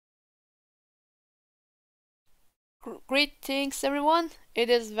Greetings everyone, it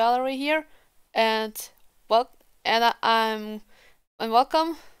is Valerie here, and well, and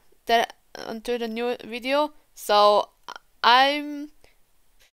welcome to the new video. So I'm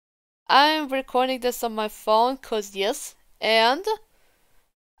I'm recording this on my phone, cause yes, and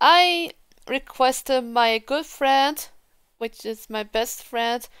I requested my good friend, which is my best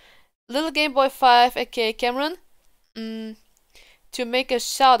friend, Little Game Boy 5, aka Cameron, mm, to make a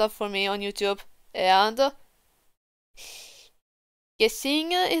shout out for me on YouTube, and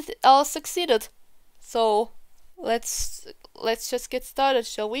guessing it all succeeded. So let's just get started,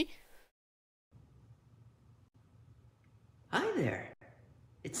 shall we? Hi there,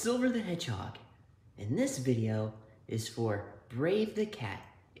 it's Silver the Hedgehog, and this video is for Brave the Cat,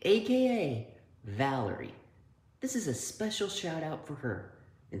 aka Valerie. This is a special shout out for her.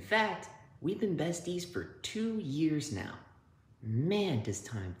 In fact, we've been besties for 2 years now. Man, does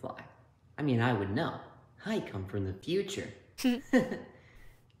time fly. I mean, I would know. I come from the future.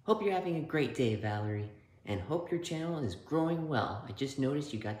 Hope you're having a great day, Valerie, and hope your channel is growing well. I just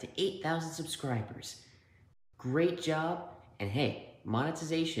noticed you got to 8,000 subscribers. Great job, and hey,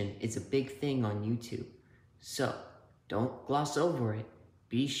 monetization is a big thing on YouTube. So, don't gloss over it.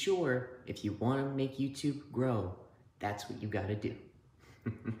 Be sure, if you want to make YouTube grow, that's what you gotta do.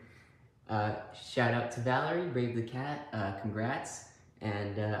 Shout out to Valerie, Brave the Cat, congrats,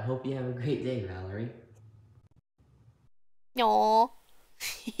 and hope you have a great day, Valerie. Aww.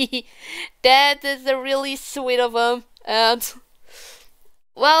 That is a really sweet of him. And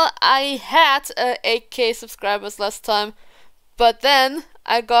well, I had 8K subscribers last time, but then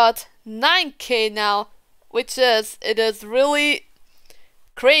I got 9K now, it is really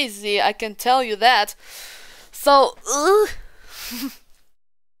crazy, I can tell you that. So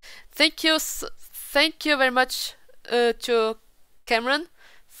thank you very much to Cameron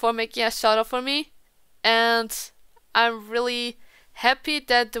for making a shout out for me, and I'm really happy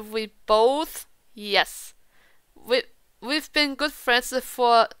that we both, yes, we've been good friends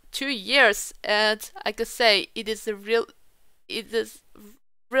for 2 years, and I could say it is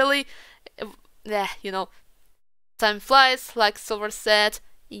really, you know, time flies, like Silver said.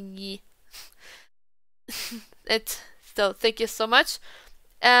 So thank you so much,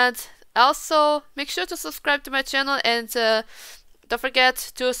 and also make sure to subscribe to my channel, and don't forget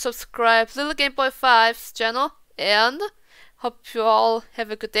to subscribe Little Game Boy 5's channel, and hope you all have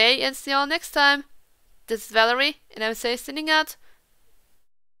a good day and see you all next time. This is Valerie, and I'm saying signing out.